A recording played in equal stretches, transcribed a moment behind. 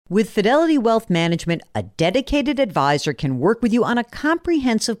With Fidelity Wealth Management, a dedicated advisor can work with you on a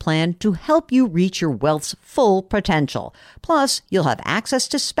comprehensive plan to help you reach your wealth's full potential. Plus, you'll have access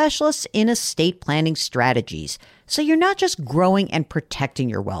to specialists in estate planning strategies. So you're not just growing and protecting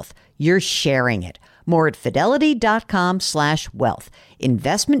your wealth, you're sharing it. More at fidelity.com/wealth.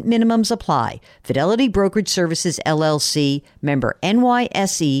 Investment minimums apply. Fidelity Brokerage Services, LLC, member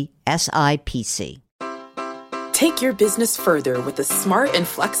NYSE, SIPC. Take your business further with the smart and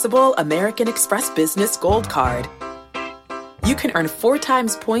flexible American Express Business Gold Card. You can earn 4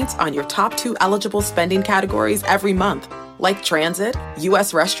 times points on your top 2 eligible spending categories every month, like transit,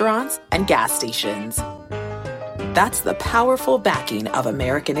 U.S. restaurants, and gas stations. That's the powerful backing of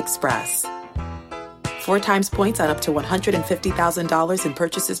American Express. 4 times points on up to $150,000 in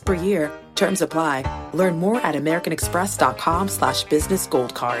purchases per year. Terms apply. Learn more at americanexpress.com/business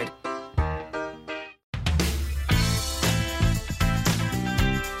gold card.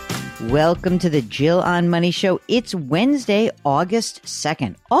 Welcome to the Jill on Money Show. It's Wednesday, August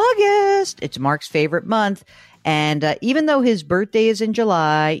 2nd. August! It's Mark's favorite month. And even though his birthday is in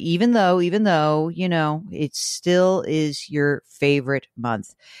July, even though, you know, it still is your favorite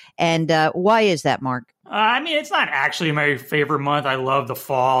month. And why is that, Mark? I mean, it's not actually my favorite month. I love the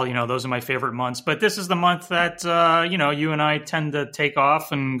fall. You know, those are my favorite months. But this is the month that, you know, you and I tend to take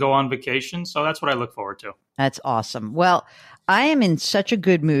off and go on vacation. So that's what I look forward to. That's awesome. Well, I am in such a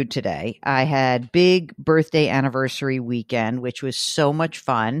good mood today. I had big birthday anniversary weekend, which was so much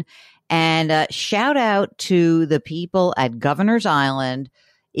fun. And shout out to the people at Governor's Island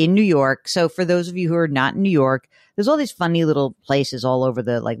in New York. So for those of you who are not in New York, there's all these funny little places all over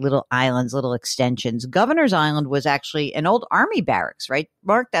the like little islands, little extensions. Governor's Island was actually an old army barracks, right,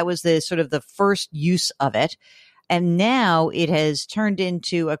 Mark? That was the sort of the first use of it. And now it has turned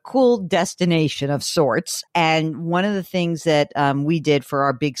into a cool destination of sorts. And one of the things that we did for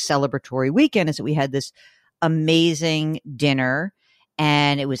our big celebratory weekend is that we had this amazing dinner.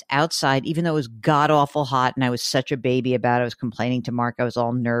 And it was outside, even though it was god awful hot. And I was such a baby about it. I was complaining to Mark. I was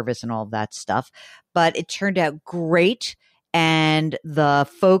all nervous and all of that stuff. But it turned out great. And the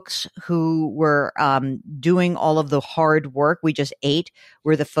folks who were doing all of the hard work we just ate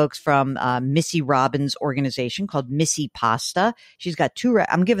were the folks from Missy Robbins' organization called Missy Pasta. She's got 2.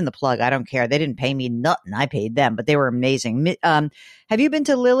 I'm giving the plug. I don't care. They didn't pay me nothing. I paid them, but they were amazing. Have you been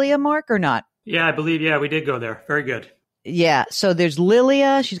to Lilia, Mark, or not? Yeah, I believe. Yeah, we did go there. Very good. Yeah. So there's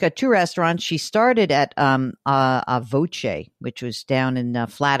Lilia. She's got 2 restaurants. She started at A Voce, which was down in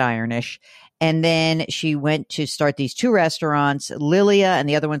Flatiron-ish. And then she went to start these 2 restaurants, Lilia, and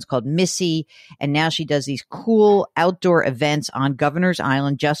the other one's called Missy. And now she does these cool outdoor events on Governor's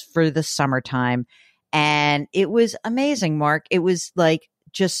Island just for the summertime. And it was amazing, Mark. It was like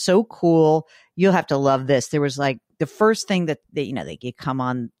just so cool. You'll have to love this. There was like the first thing that they, you know, they come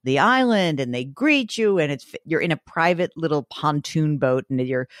on the island and they greet you, and you're in a private little pontoon boat and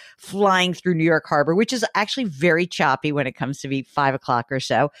you're flying through New York Harbor, which is actually very choppy when it comes to be 5 o'clock or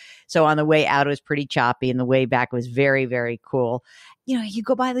so. So on the way out, it was pretty choppy, and the way back was very, very cool. You know, you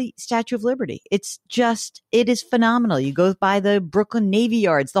go by the Statue of Liberty. It is phenomenal. You go by the Brooklyn Navy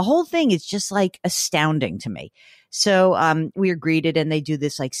Yards. The whole thing is just like astounding to me. So we are greeted, and they do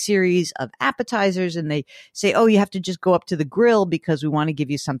this like series of appetizers, and they say, oh, you have to just go up to the grill because we want to give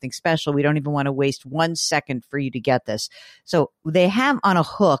you something special. We don't even want to waste 1 second for you to get this. So they have on a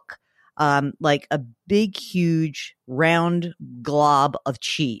hook like a big, huge round glob of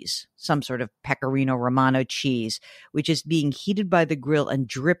cheese, some sort of Pecorino Romano cheese, which is being heated by the grill and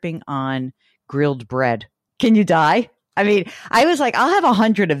dripping on grilled bread. Can you die? I mean, I was like, I'll have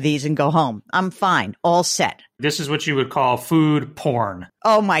 100 of these and go home. I'm fine. All set. This is what you would call food porn.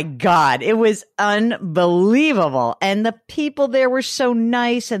 Oh my God. It was unbelievable. And the people there were so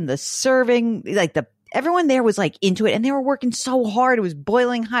nice, and the serving, like everyone there was like into it, and they were working so hard. It was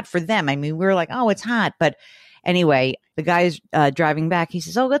boiling hot for them. I mean, we were like, oh, it's hot. But anyway, the guy's driving back. He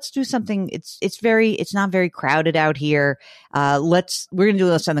says, oh, let's do something. It's not very crowded out here. We're going to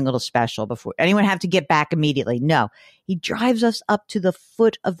do something a little special before anyone have to get back immediately. No, he drives us up to the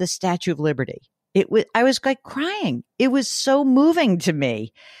foot of the Statue of Liberty. I was like crying. It was so moving to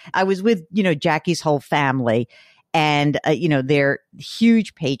me. I was with, you know, Jackie's whole family, and, you know, they're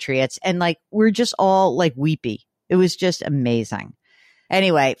huge patriots, and like, we're just all like weepy. It was just amazing.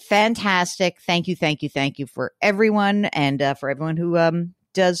 Anyway, fantastic. Thank you for everyone, and for everyone who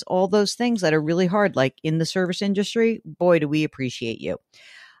does all those things that are really hard, like in the service industry. Boy, do we appreciate you.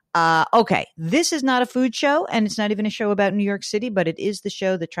 Okay, this is not a food show, and it's not even a show about New York City, but it is the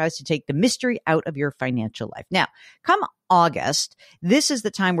show that tries to take the mystery out of your financial life. Now, come August, this is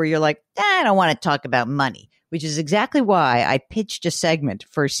the time where you're like, I don't want to talk about money. which is exactly why I pitched a segment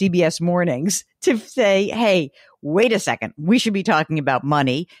for CBS Mornings to say, hey, wait a second, we should be talking about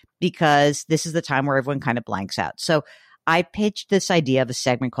money because this is the time where everyone kind of blanks out. So I pitched this idea of a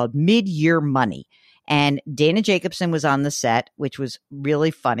segment called Mid-Year Money. And Dana Jacobson was on the set, which was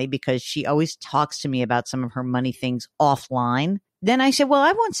really funny because she always talks to me about some of her money things offline. Then I said, well,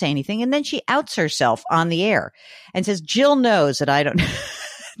 I won't say anything. And then she outs herself on the air and says, Jill knows that I don't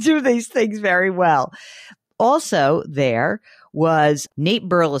do these things very well. Also there was Nate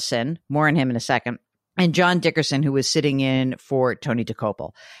Burleson, more on him in a second, and John Dickerson, who was sitting in for Tony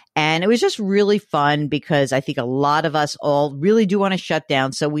DeCopel. And it was just really fun because I think a lot of us all really do want to shut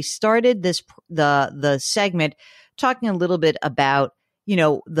down. So we started the segment talking a little bit about,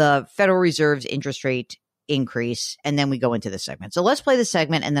 the Federal Reserve's interest rate increase, and then we go into the segment. So let's play the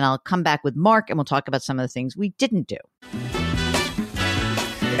segment, and then I'll come back with Mark, and we'll talk about some of the things we didn't do.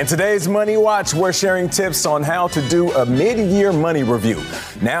 In today's Money Watch, we're sharing tips on how to do a mid-year money review.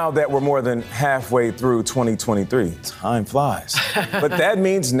 Now that we're more than halfway through 2023, time flies. But that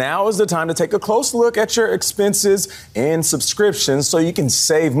means now is the time to take a close look at your expenses and subscriptions so you can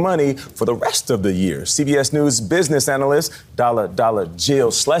save money for the rest of the year. CBS News business analyst Dollar Jill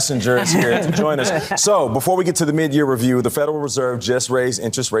Schlesinger is here to join us. So before we get to the mid-year review, the Federal Reserve just raised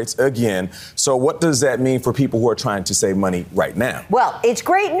interest rates again. So what does that mean for people who are trying to save money right now? Well, it's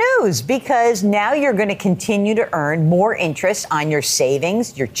great news because now you're going to continue to earn more interest on your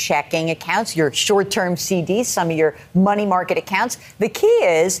savings, your checking accounts, your short-term CDs, some of your money market accounts. The key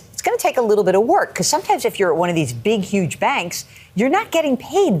is it's going to take a little bit of work because sometimes if you're at one of these big, huge banks, you're not getting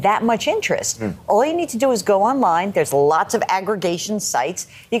paid that much interest. All you need to do is go online. There's lots of aggregation sites.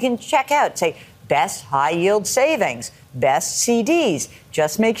 You can check out, say, best high-yield savings, best CDs.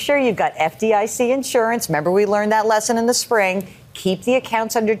 Just make sure you've got FDIC insurance. Remember, we learned that lesson in the spring. Keep the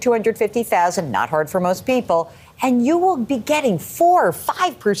accounts under $250,000, not hard for most people, and you will be getting 4 or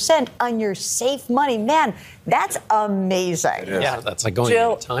 5% on your safe money. Man, that's amazing. Yeah, that's like going in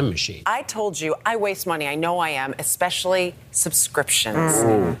a time machine. I told you I waste money. I know I am, especially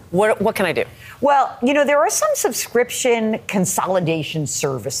subscriptions. What can I do? Well, there are some subscription consolidation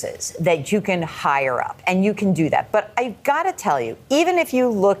services that you can hire up, and you can do that. But I've got to tell you, even if you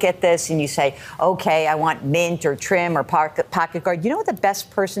look at this and you say, okay, I want Mint or Trim or Pocket Guard, you know what the best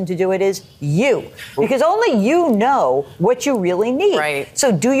person to do it is? You. Because only you know what you really need. Right.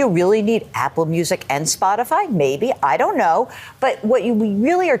 So do you really need Apple Music and Spotify? Maybe. I don't know. But what we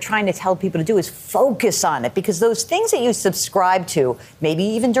really are trying to tell people to do is focus on it, because those things that you subscribe to, maybe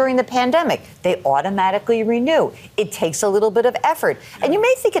even during the pandemic, they automatically renew. It takes a little bit of effort. And you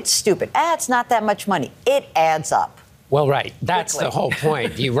may think it's stupid. It's not that much money. It adds up. Well, right. That's the whole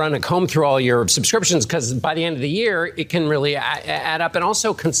point. You run a comb through all your subscriptions because by the end of the year, it can really add up, and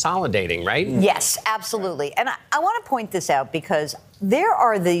also consolidating, right? Yes, absolutely. And I want to point this out because there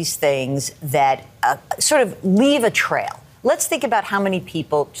are these things that sort of leave a trail. Let's think about how many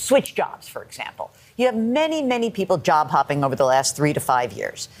people switch jobs, for example. You have many, many people job hopping over the last 3 to 5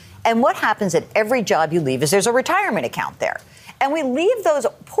 years. And what happens at every job you leave is there's a retirement account there. And we leave those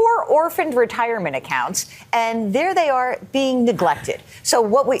poor orphaned retirement accounts, and there they are being neglected. So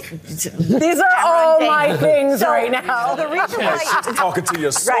these are all my things right now. So the reason why talking to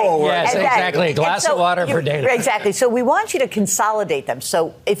your soul. Right. Yes, exactly. A glass of water for Dana. Exactly. So we want you to consolidate them.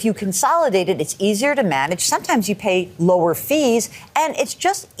 So if you consolidate it, it's easier to manage. Sometimes you pay lower fees, and it's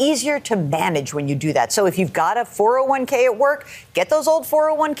just easier to manage when you do that. So if you've got a 401k at work, get those old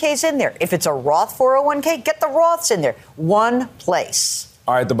 401ks in there. If it's a Roth 401k, get the Roths in there. One place.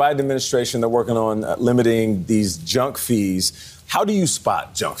 All right, the Biden administration, they're working on limiting these junk fees. How do you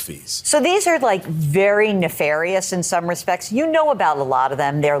spot junk fees? So these are like very nefarious in some respects. You know about a lot of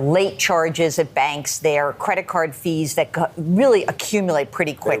them. They're late charges at banks. They're credit card fees that really accumulate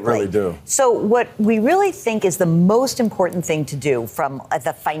pretty quickly. They really do. So what we really think is the most important thing to do from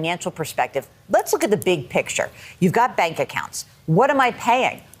the financial perspective, let's look at the big picture. You've got bank accounts. What am I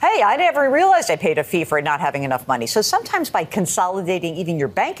paying? Hey, I never realized I paid a fee for not having enough money. So sometimes by consolidating even your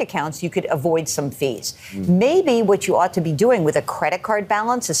bank accounts, you could avoid some fees. Maybe what you ought to be doing with a credit card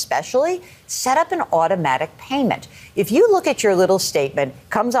balance especially, set up an automatic payment. If you look at your little statement,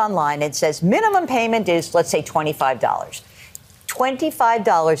 comes online, it says minimum payment is, let's say, $25.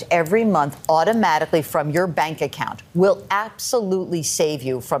 $25 every month automatically from your bank account will absolutely save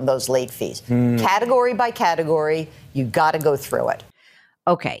you from those late fees. Category by category, you got to go through it.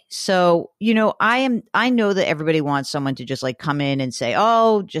 Okay. So, I know that everybody wants someone to just like come in and say,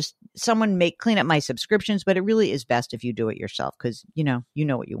 oh, just someone clean up my subscriptions, but it really is best if you do it yourself because, you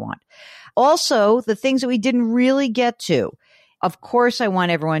know what you want. Also, the things that we didn't really get to. of course, I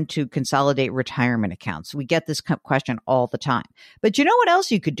want everyone to consolidate retirement accounts. We get this question all the time. But you know what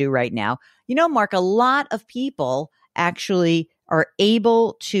else you could do right now? You know, Mark, a lot of people actually are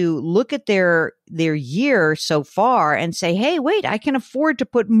able to look at their year so far and say, hey, wait, I can afford to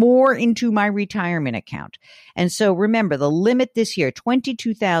put more into my retirement account. And so remember, the limit this year,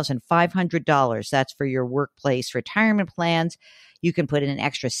 $22,500. That's for your workplace retirement plans. You can put in an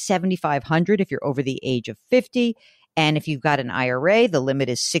extra $7,500 if you're over the age of 50. And if you've got an IRA, the limit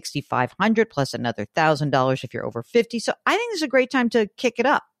is $6,500 plus another $1,000 if you're over 50. So I think this is a great time to kick it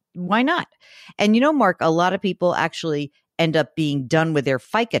up. Why not? And you know, Mark, a lot of people actually end up being done with their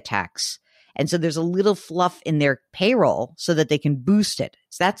FICA tax. And so there's a little fluff in their payroll so that they can boost it.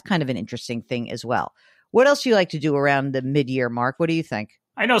 So that's kind of an interesting thing as well. What else do you like to do around the mid-year, Mark? What do you think?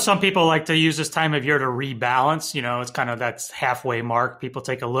 I know some people like to use this time of year to rebalance. You know, it's kind of that's halfway mark. People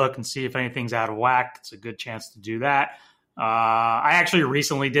take a look and see if anything's out of whack. It's a good chance to do that. I actually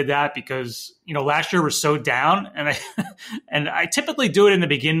recently did that because, you know, last year was so down, and I typically do it in the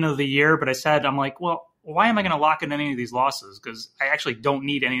beginning of the year. But I said, I'm like, well, why am I going to lock in any of these losses? Because I actually don't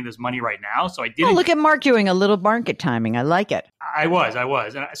need any of this money right now. So I didn't. Oh, look at Mark doing a little market timing. I like it. I was.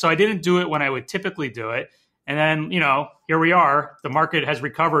 And so I didn't do it when I would typically do it. And then, you know, here we are. The market has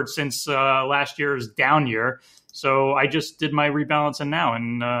recovered since last year's down year. So I just did my rebalancing now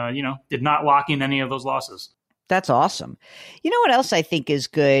and, you know, did not lock in any of those losses. That's awesome. You know what else I think is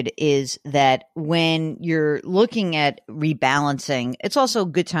good is that when you're looking at rebalancing, it's also a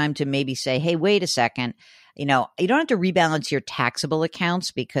good time to maybe say, hey, wait a second. You know, you don't have to rebalance your taxable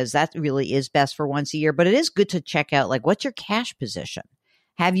accounts because that really is best for once a year, but it is good to check out, like, what's your cash position?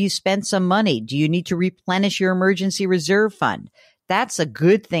 Have you spent some money? Do you need to replenish your emergency reserve fund? That's a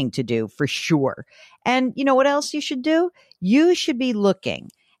good thing to do for sure. And you know what else you should do? You should be looking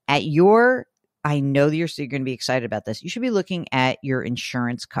at I know that you're going to be excited about this. You should be looking at your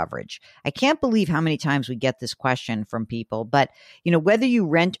insurance coverage. I can't believe how many times we get this question from people, but you know, whether you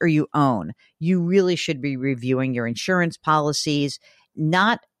rent or you own, you really should be reviewing your insurance policies,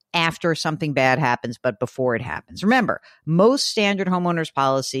 not after something bad happens, but before it happens. Remember, most standard homeowners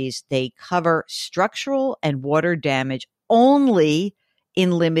policies, they cover structural and water damage only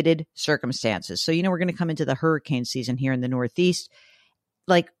in limited circumstances. So, you know, we're going to come into the hurricane season here in the Northeast.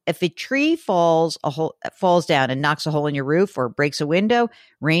 Like if a tree falls down and knocks a hole in your roof or breaks a window,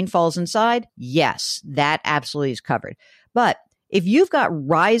 rain falls inside, yes, that absolutely is covered. But if you've got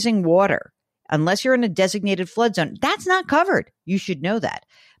rising water, unless you're in a designated flood zone, that's not covered. You should know that.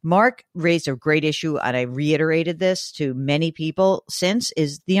 Mark raised a great issue, and I reiterated this to many people since,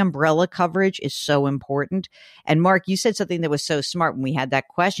 is the umbrella coverage is so important. And Mark, you said something that was so smart when we had that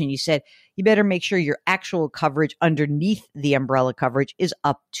question. You said, you better make sure your actual coverage underneath the umbrella coverage is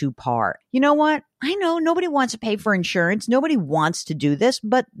up to par. You know what? I know nobody wants to pay for insurance. Nobody wants to do this,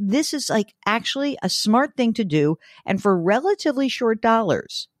 but this is like actually a smart thing to do. And for relatively short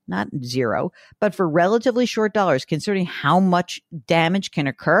dollars, not zero, but for relatively short dollars, considering how much damage can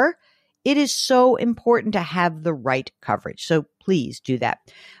occur, it is so important to have the right coverage. So please do that.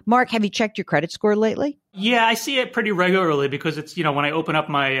 Mark, have you checked your credit score lately? Yeah, I see it pretty regularly because it's, you know, when I open up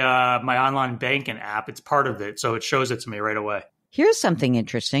my my online banking app, it's part of it. So it shows it to me right away. Here's something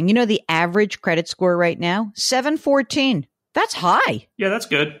interesting. You know, the average credit score right now, 714. That's high. Yeah, that's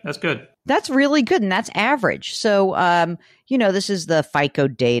good. That's good. That's really good. And that's average. So, you know, this is the FICO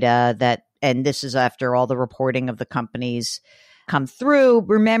data and this is after all the reporting of the companies come through.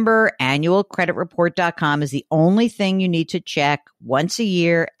 Remember, annualcreditreport.com is the only thing you need to check once a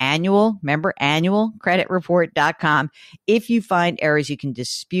year. Remember, annualcreditreport.com. If you find errors, you can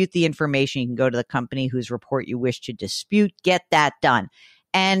dispute the information. You can go to the company whose report you wish to dispute. Get that done.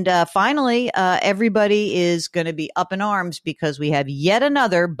 And finally, everybody is going to be up in arms because we have yet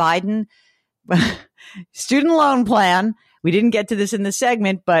another Biden student loan plan. We didn't get to this in the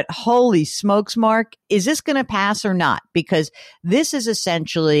segment, but holy smokes, Mark, is this going to pass or not? Because this is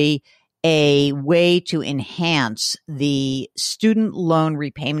essentially a way to enhance the student loan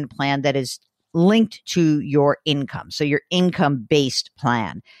repayment plan that is linked to your income. So your income-based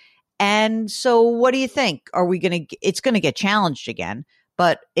plan. And so what do you think? It's going to get challenged again.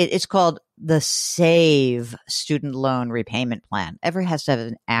 But it's called the SAVE Student Loan Repayment Plan. Every has to have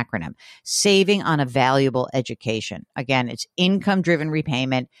an acronym. Saving on a Valuable Education. Again, it's income-driven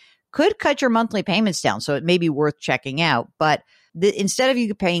repayment. Could cut your monthly payments down, so it may be worth checking out. But instead of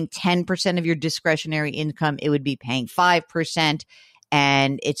you paying 10% of your discretionary income, it would be paying 5%.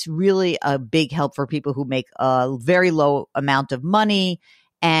 And it's really a big help for people who make a very low amount of money,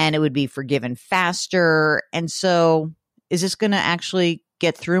 and it would be forgiven faster. And so is this going to actually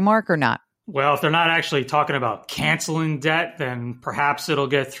get through, Mark, or not? Well, if they're not actually talking about canceling debt, then perhaps it'll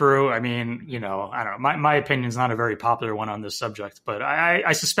get through. I mean, I don't know. My opinion is not a very popular one on this subject, but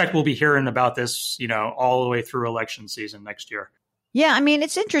I suspect we'll be hearing about this, all the way through election season next year. Yeah, I mean,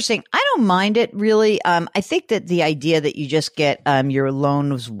 it's interesting. I don't mind it really. I think that the idea that you just get your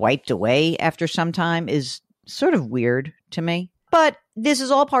loans wiped away after some time is sort of weird to me. But this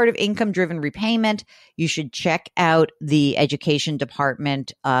is all part of income-driven repayment. You should check out the education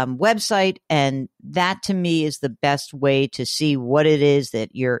department website, and that to me is the best way to see what it is that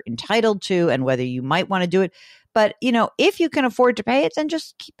you're entitled to and whether you might want to do it. But, if you can afford to pay it, then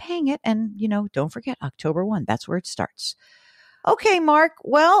just keep paying it. And, don't forget October 1. That's where it starts. Okay, Mark.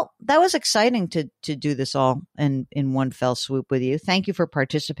 Well, that was exciting to do this all in one fell swoop with you. Thank you for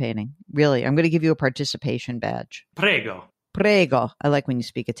participating. Really, I'm going to give you a participation badge. Prego. Prego. I like when you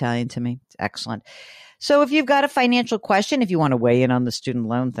speak Italian to me. It's excellent. So if you've got a financial question, if you want to weigh in on the student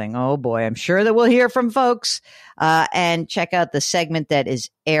loan thing, oh boy, I'm sure that we'll hear from folks. And check out the segment that is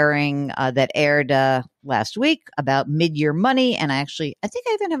airing, that aired last week about mid-year money. And I think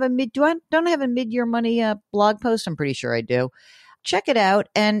I even have don't I have a mid-year money blog post? I'm pretty sure I do. Check it out.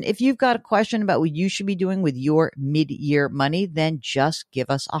 And if you've got a question about what you should be doing with your mid-year money, then just give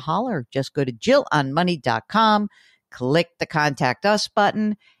us a holler. Just go to JillOnMoney.com. Click the Contact Us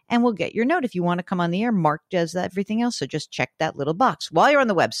button, and we'll get your note. If you want to come on the air, Mark does everything else, so just check that little box. While you're on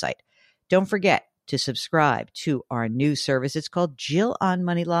the website, don't forget to subscribe to our new service. It's called Jill on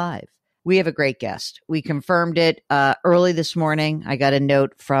Money Live. We have a great guest. We confirmed it early this morning. I got a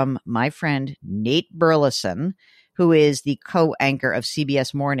note from my friend Nate Burleson, who is the co-anchor of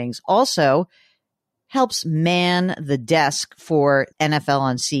CBS Mornings, also helps man the desk for NFL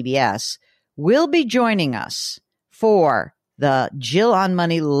on CBS, will be joining us for the Jill on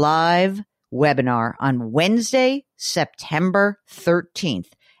Money Live webinar on Wednesday, September 13th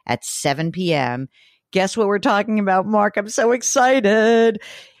at 7 p.m. Guess what we're talking about, Mark? I'm so excited.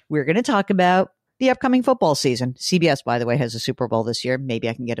 We're going to talk about the upcoming football season. CBS, by the way, has a Super Bowl this year. Maybe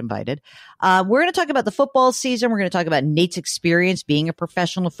I can get invited. We're going to talk about the football season. We're going to talk about Nate's experience being a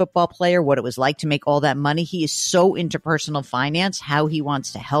professional football player, what it was like to make all that money. He is so into personal finance, how he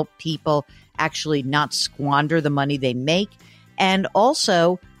wants to help people actually not squander the money they make, and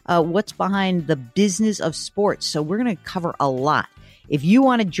also what's behind the business of sports. So we're going to cover a lot. If you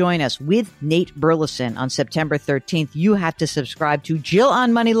want to join us with Nate Burleson on September 13th, you have to subscribe to Jill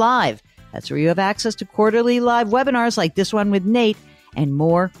on Money Live. That's where you have access to quarterly live webinars like this one with Nate and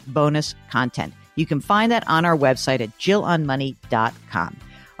more bonus content. You can find that on our website at JillOnMoney.com.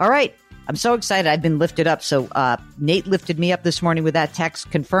 All right. I'm so excited. I've been lifted up. So Nate lifted me up this morning with that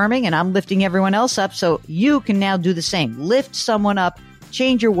text confirming, and I'm lifting everyone else up. So you can now do the same. Lift someone up,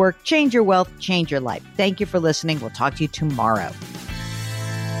 change your work, change your wealth, change your life. Thank you for listening. We'll talk to you tomorrow.